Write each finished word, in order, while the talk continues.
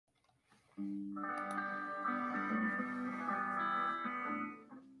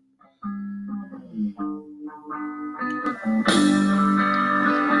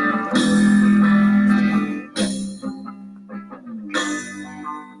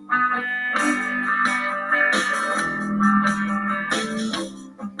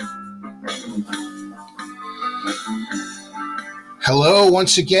Hello,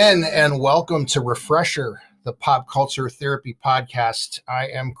 once again, and welcome to Refresher, the pop culture therapy podcast. I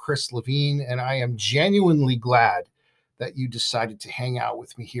am Chris Levine, and I am genuinely glad that you decided to hang out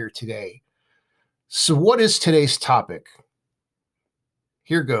with me here today. So, what is today's topic?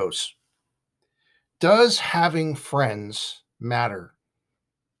 Here goes. Does having friends matter?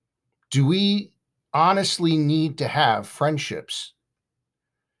 Do we honestly need to have friendships?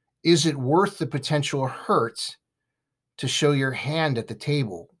 Is it worth the potential hurt to show your hand at the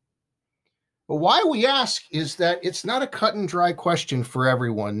table? But why we ask is that it's not a cut and dry question for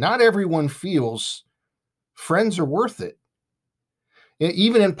everyone. Not everyone feels friends are worth it.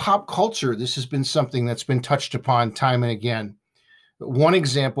 Even in pop culture, this has been something that's been touched upon time and again. One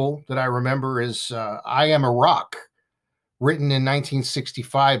example that I remember is I Am a Rock, written in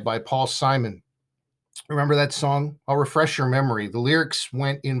 1965 by Paul Simon. Remember that song? I'll refresh your memory. The lyrics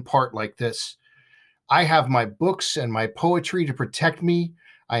went in part like this: I have my books and my poetry to protect me.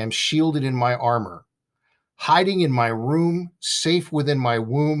 I am shielded in my armor. Hiding in my room, safe within my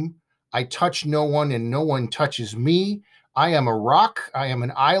womb. I touch no one and no one touches me. I am a rock, I am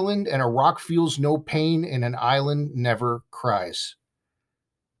an island, and a rock feels no pain, and an island never cries.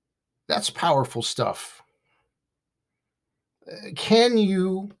 That's powerful stuff. Can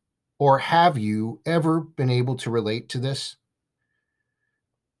you or have you ever been able to relate to this?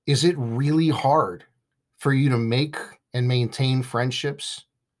 Is it really hard for you to make and maintain friendships?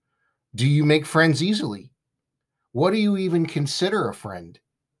 Do you make friends easily? What do you even consider a friend?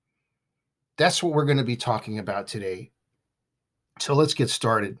 That's what we're going to be talking about today. So let's get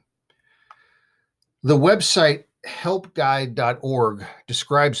started. The website helpguide.org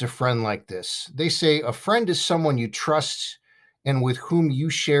describes a friend like this. They say a friend is someone you trust and with whom you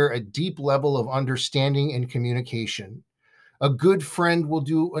share a deep level of understanding and communication. A good friend will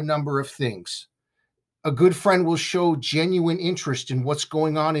do a number of things. A good friend will show genuine interest in what's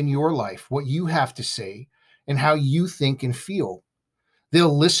going on in your life, what you have to say, and how you think and feel.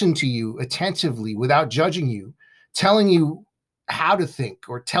 They'll listen to you attentively without judging you. Telling you how to think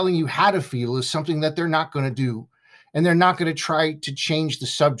or telling you how to feel is something that they're not going to do. And they're not going to try to change the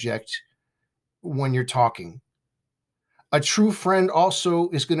subject when you're talking. A true friend also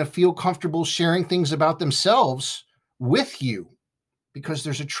is going to feel comfortable sharing things about themselves with you because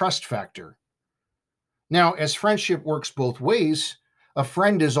there's a trust factor. Now, as friendship works both ways, a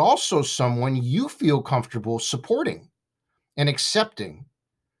friend is also someone you feel comfortable supporting and accepting,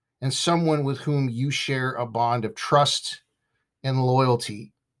 and someone with whom you share a bond of trust and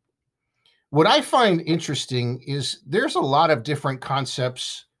loyalty. What I find interesting is there's a lot of different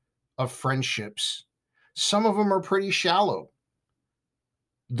concepts of friendships. Some of them are pretty shallow.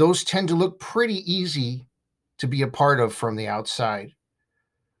 Those tend to look pretty easy to be a part of from the outside.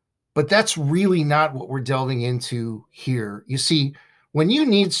 But that's really not what we're delving into here. You see, when you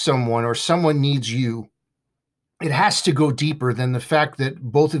need someone or someone needs you, it has to go deeper than the fact that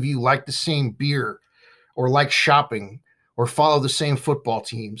both of you like the same beer or like shopping or follow the same football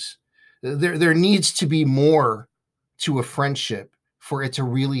teams. There needs to be more to a friendship for it to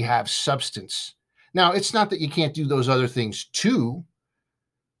really have substance. Now, it's not that you can't do those other things too,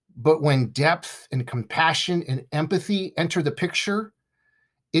 but when depth and compassion and empathy enter the picture,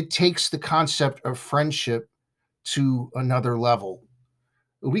 it takes the concept of friendship to another level.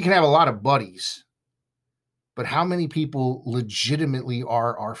 We can have a lot of buddies, but how many people legitimately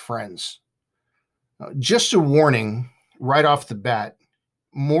are our friends? Just a warning right off the bat,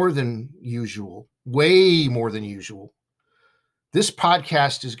 more than usual, way more than usual. This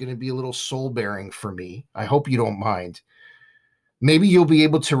podcast is going to be a little soul-bearing for me. I hope you don't mind. Maybe you'll be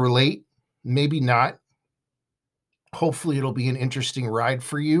able to relate, maybe not. Hopefully it'll be an interesting ride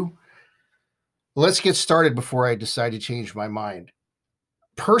for you. Let's get started before I decide to change my mind.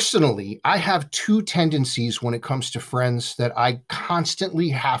 Personally, I have two tendencies when it comes to friends that I constantly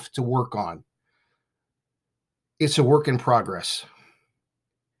have to work on. It's a work in progress.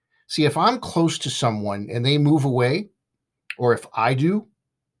 See, if I'm close to someone and they move away, or if I do,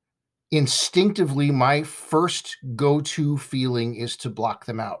 instinctively, my first go-to feeling is to block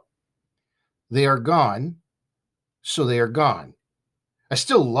them out. They are gone, so they are gone. I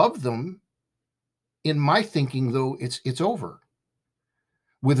still love them. In my thinking, though, it's over.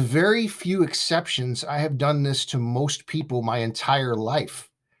 With very few exceptions, I have done this to most people my entire life.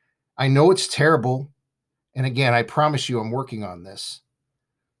 I know it's terrible. And again, I promise you I'm working on this.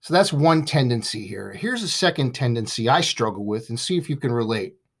 So that's one tendency here. Here's a second tendency I struggle with, and see if you can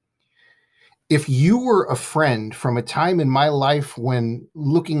relate. If you were a friend from a time in my life when,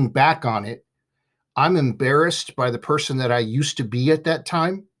 looking back on it, I'm embarrassed by the person that I used to be at that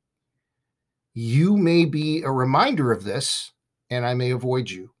time, you may be a reminder of this, and I may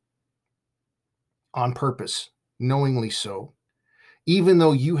avoid you on purpose, knowingly so, even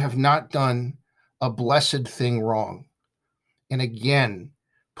though you have not done a blessed thing wrong. And again,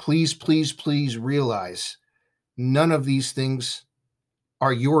 please, please, please realize none of these things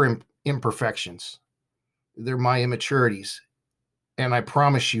are your imperfections. They're my immaturities. And I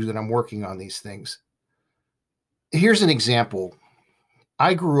promise you that I'm working on these things. Here's an example.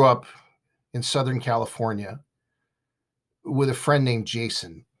 I grew up in Southern California with a friend named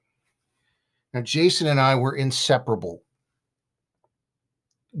Jason. Now, Jason and I were inseparable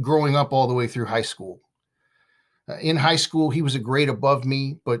growing up all the way through high school. In high school, he was a grade above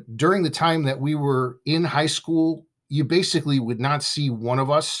me, but during the time that we were in high school, you basically would not see one of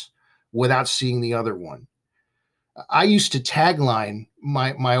us without seeing the other one. I used to tagline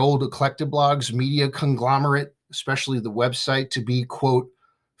my old Eclectablogs media conglomerate, especially the website, to be, quote,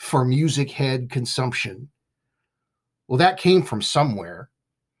 for music head consumption. Well, that came from somewhere.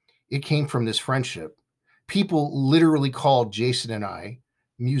 It came from this friendship. People literally called Jason and I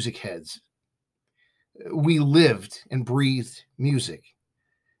music heads. We lived and breathed music.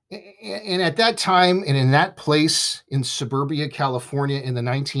 And at that time and in that place in suburbia, California in the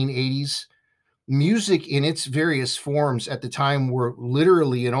 1980s, music in its various forms at the time were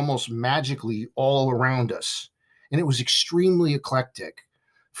literally and almost magically all around us. And it was extremely eclectic,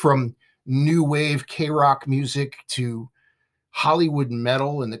 from new wave K-rock music to Hollywood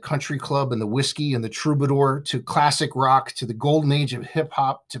metal and the country club and the whiskey and the troubadour, to classic rock, to the golden age of hip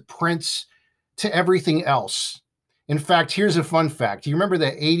hop, to Prince, to everything else. In fact, here's a fun fact. Do you remember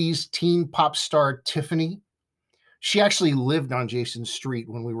the 80s teen pop star Tiffany? She actually lived on Jason's street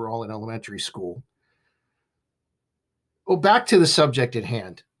when we were all in elementary school. Well, back to the subject at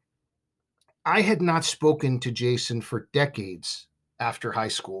hand. I had not spoken to Jason for decades after high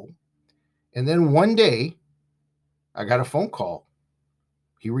school. And then one day, I got a phone call.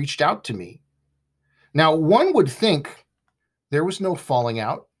 He reached out to me. Now, one would think there was no falling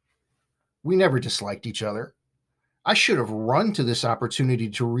out. We never disliked each other. I should have run to this opportunity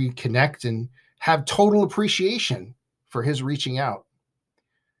to reconnect and have total appreciation for his reaching out.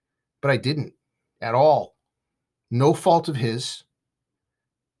 But I didn't at all. No fault of his.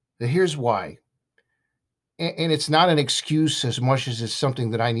 Here's why. And it's not an excuse as much as it's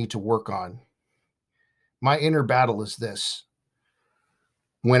something that I need to work on. My inner battle is this.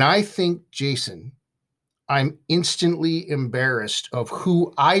 When I think Jason, I'm instantly embarrassed of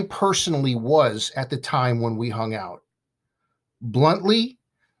who I personally was at the time when we hung out. Bluntly,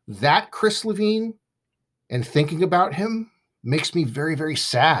 that Chris Levine and thinking about him makes me very, very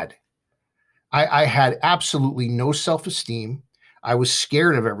sad. I had absolutely no self-esteem. I was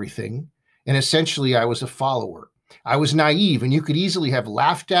scared of everything. And essentially, I was a follower. I was naive, and you could easily have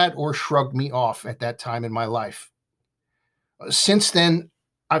laughed at or shrugged me off at that time in my life. Since then,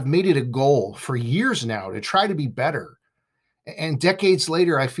 I've made it a goal for years now to try to be better. And decades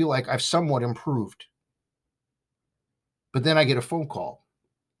later, I feel like I've somewhat improved. But then I get a phone call.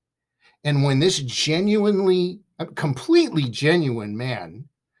 And when this completely genuine man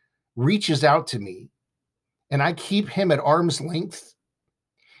reaches out to me and I keep him at arm's length,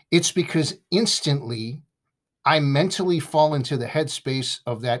 it's because instantly I mentally fall into the headspace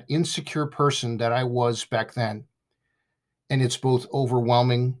of that insecure person that I was back then. And it's both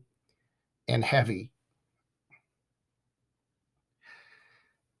overwhelming and heavy.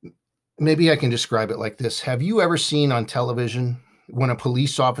 Maybe I can describe it like this. Have you ever seen on television when a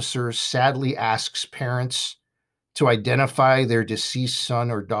police officer sadly asks parents to identify their deceased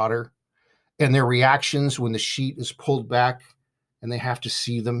son or daughter, and their reactions when the sheet is pulled back and they have to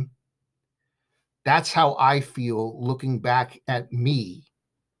see them? That's how I feel looking back at me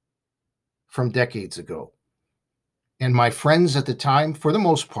from decades ago. And my friends at the time, for the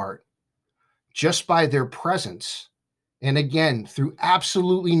most part, just by their presence, and again, through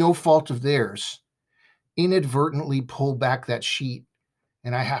absolutely no fault of theirs, inadvertently pull back that sheet,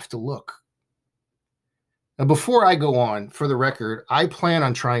 and I have to look. Now, before I go on, for the record, I plan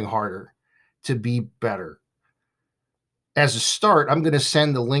on trying harder to be better. As a start, I'm going to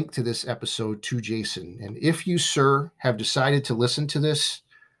send the link to this episode to Jason. And if you, sir, have decided to listen to this,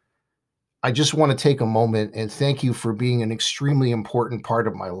 I just want to take a moment and thank you for being an extremely important part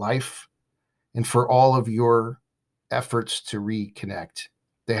of my life and for all of your efforts to reconnect.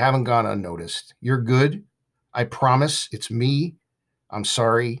 They haven't gone unnoticed. You're good. I promise it's me. I'm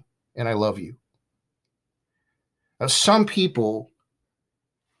sorry, and I love you. Now, some people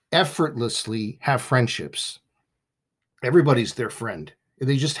effortlessly have friendships. Everybody's their friend.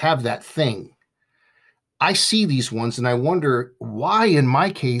 They just have that thing. I see these ones and I wonder why, in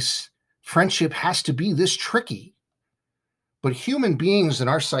my case, friendship has to be this tricky. But human beings and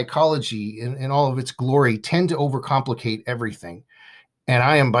our psychology in all of its glory tend to overcomplicate everything. And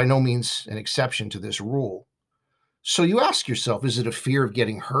I am by no means an exception to this rule. So you ask yourself, is it a fear of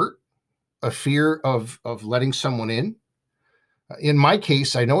getting hurt? A fear of letting someone in? In my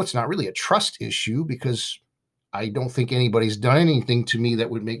case, I know it's not really a trust issue because I don't think anybody's done anything to me that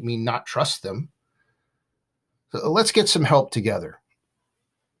would make me not trust them. So let's get some help together.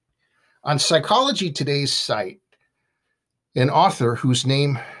 On Psychology Today's site, an author whose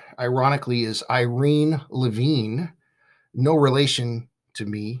name, ironically, is Irene Levine, no relation to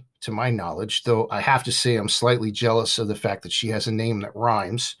me, to my knowledge, though I have to say I'm slightly jealous of the fact that she has a name that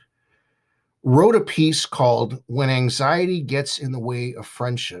rhymes, wrote a piece called When Anxiety Gets in the Way of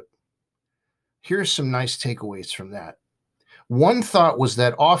Friendship. Here's some nice takeaways from that. One thought was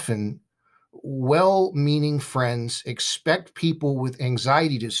that often well-meaning friends expect people with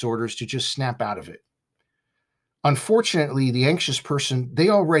anxiety disorders to just snap out of it. Unfortunately, the anxious person, they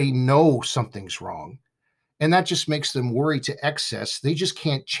already know something's wrong, and that just makes them worry to excess. They just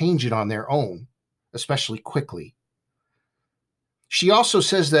can't change it on their own, especially quickly. She also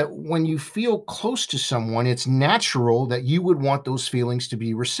says that when you feel close to someone, it's natural that you would want those feelings to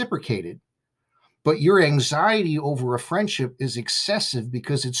be reciprocated. But your anxiety over a friendship is excessive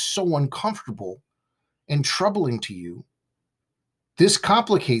because it's so uncomfortable and troubling to you. This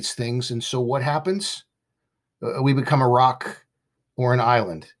complicates things. And so what happens? We become a rock or an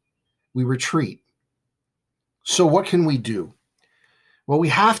island. We retreat. So what can we do? Well, we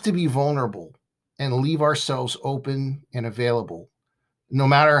have to be vulnerable and leave ourselves open and available, no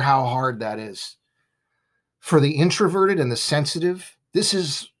matter how hard that is. For the introverted and the sensitive, this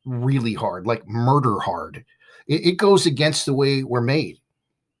is really hard, like murder hard. It goes against the way we're made.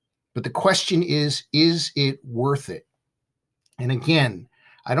 But the question is it worth it? And again,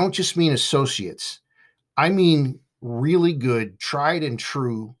 I don't just mean associates. I mean really good, tried and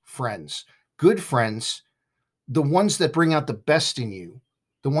true friends. Good friends, the ones that bring out the best in you,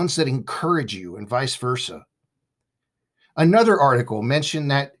 the ones that encourage you, and vice versa. Another article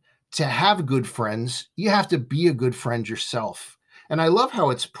mentioned that to have good friends, you have to be a good friend yourself. And I love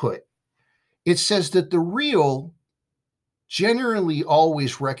how it's put. It says that the real generally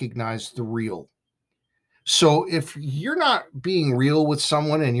always recognize the real. So if you're not being real with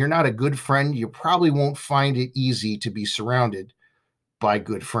someone and you're not a good friend, you probably won't find it easy to be surrounded by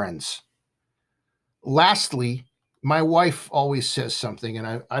good friends. Lastly, my wife always says something,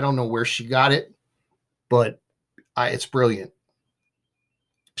 and I don't know where she got it, but it's brilliant.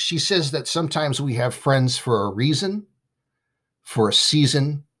 She says that sometimes we have friends for a reason, for a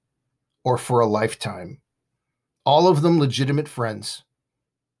season, or for a lifetime. All of them legitimate friends,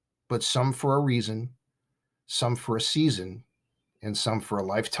 but some for a reason, some for a season, and some for a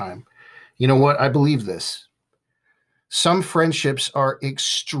lifetime. You know what? I believe this. Some friendships are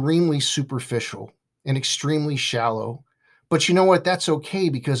extremely superficial and extremely shallow, but you know what? That's okay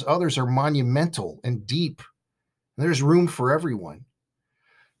because others are monumental and deep. There's room for everyone.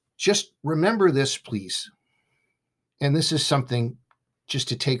 Just remember this, please. And this is something just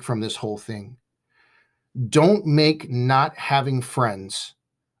to take from this whole thing. Don't make not having friends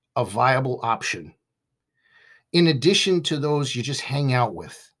a viable option. In addition to those you just hang out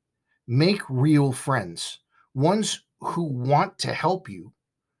with, make real friends, ones who want to help you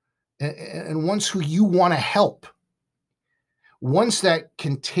and ones who you want to help, ones that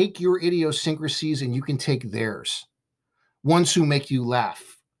can take your idiosyncrasies and you can take theirs, ones who make you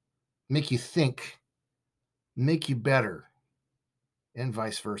laugh, make you think, make you better, and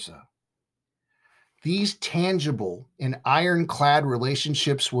vice versa. These tangible and ironclad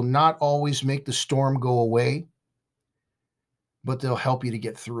relationships will not always make the storm go away, but they'll help you to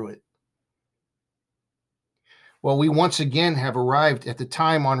get through it. Well, we once again have arrived at the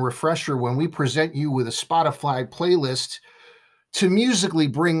time on Refresher when we present you with a Spotify playlist to musically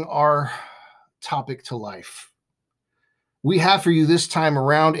bring our topic to life. We have for you this time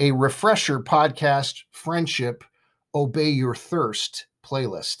around a Refresher podcast Friendship Obey Your Thirst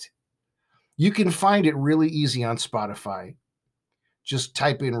playlist. You can find it really easy on Spotify. Just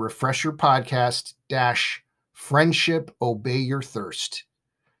type in Refresher Podcast Friendship Obey Your Thirst.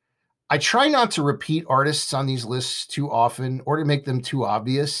 I try not to repeat artists on these lists too often or to make them too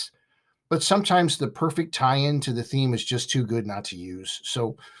obvious, but sometimes the perfect tie-in to the theme is just too good not to use.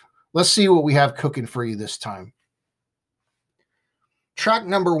 So let's see what we have cooking for you this time. Track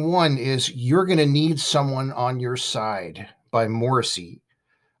number 1 is You're Gonna Need Someone on Your Side by Morrissey.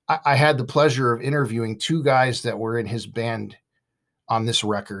 I had the pleasure of interviewing 2 guys that were in his band on this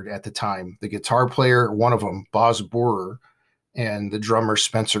record at the time. The guitar player, one of them, Boz Borer, and the drummer,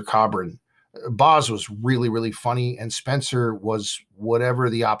 Spencer Cobran. Boz was really, really funny, and Spencer was whatever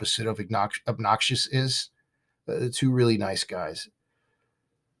the opposite of obnoxious is. 2 really nice guys.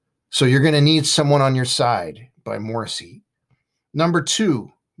 So You're Gonna Need Someone on Your Side by Morrissey. Number 2,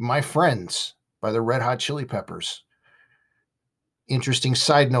 My Friends by the Red Hot Chili Peppers. Interesting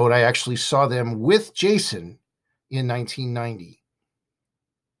side note, I actually saw them with Jason in 1990.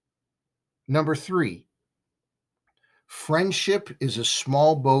 Number 3, Friendship is a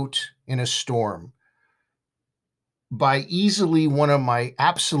Small Boat in a Storm by easily one of my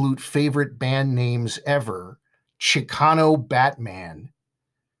absolute favorite band names ever, Chicano Batman.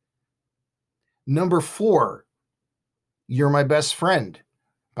 Number 4, You're My Best Friend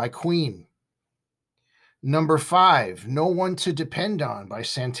by Queen. Number 5, No One to Depend On by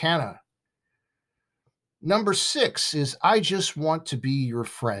Santana. Number 6 is I Just Want to Be Your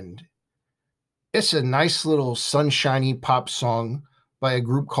Friend. It's a nice little sunshiny pop song by a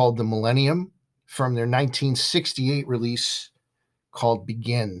group called The Millennium from their 1968 release called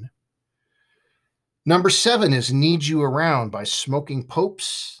Begin. Number 7 is Need You Around by Smoking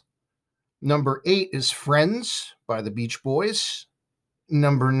Popes. Number 8 is Friends by the Beach Boys.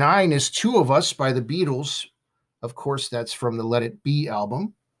 Number 9 is Two of Us by the Beatles. Of course, that's from the Let It Be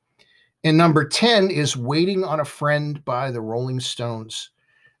album. And number 10 is Waiting on a Friend by the Rolling Stones.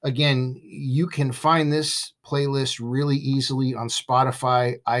 Again, you can find this playlist really easily on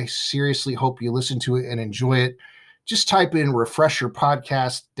Spotify. I seriously hope you listen to it and enjoy it. Just type in Refresher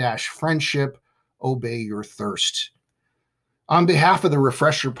Podcast -Friendship, Obey Your Thirst. On behalf of the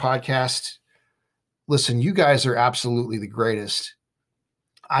Refresher Podcast, listen, you guys are absolutely the greatest.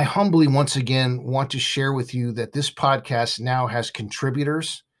 I humbly, once again, want to share with you that this podcast now has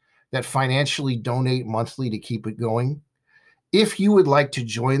contributors that financially donate monthly to keep it going. If you would like to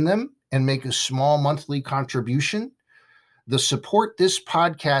join them and make a small monthly contribution, the Support This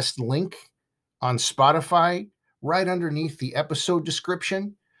Podcast link on Spotify, right underneath the episode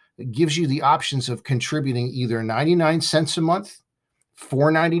description, it gives you the options of contributing either 99 cents a month,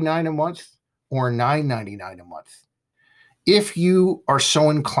 $4.99 a month, or $9.99 a month. If you are so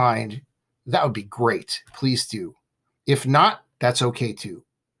inclined, that would be great. Please do. If not, that's okay too.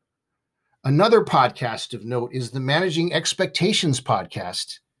 Another podcast of note is the Managing Expectations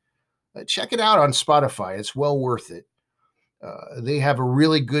podcast. Check it out on Spotify. It's well worth it. They have a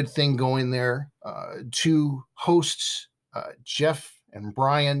really good thing going there. 2 hosts, Jeff and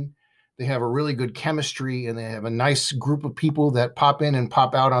Brian, they have a really good chemistry, and they have a nice group of people that pop in and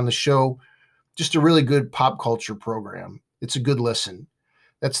pop out on the show. Just a really good pop culture program. It's a good listen.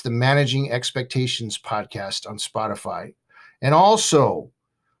 That's the Managing Expectations podcast on Spotify. And also,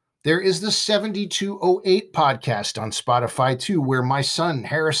 there is the 7208 podcast on Spotify too, where my son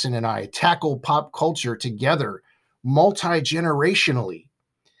Harrison and I tackle pop culture together multi-generationally.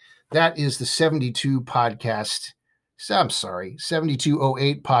 That is the 7208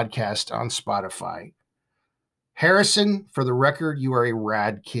 podcast on Spotify. Harrison, for the record, you are a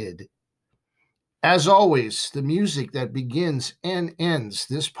rad kid. As always, the music that begins and ends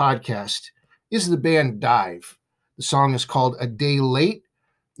this podcast is the band Dive. The song is called A Day Late,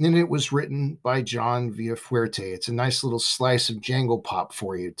 and it was written by John Villafuerte. It's a nice little slice of jangle pop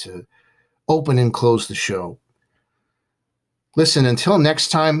for you to open and close the show. Listen, until next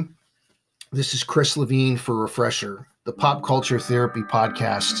time, this is Chris Levine for Refresher, the Pop Culture Therapy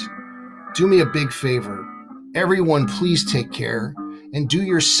Podcast. Do me a big favor. Everyone, please take care and do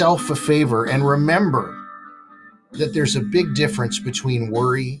yourself a favor and remember that there's a big difference between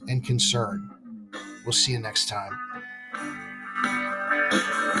worry and concern. We'll see you next time.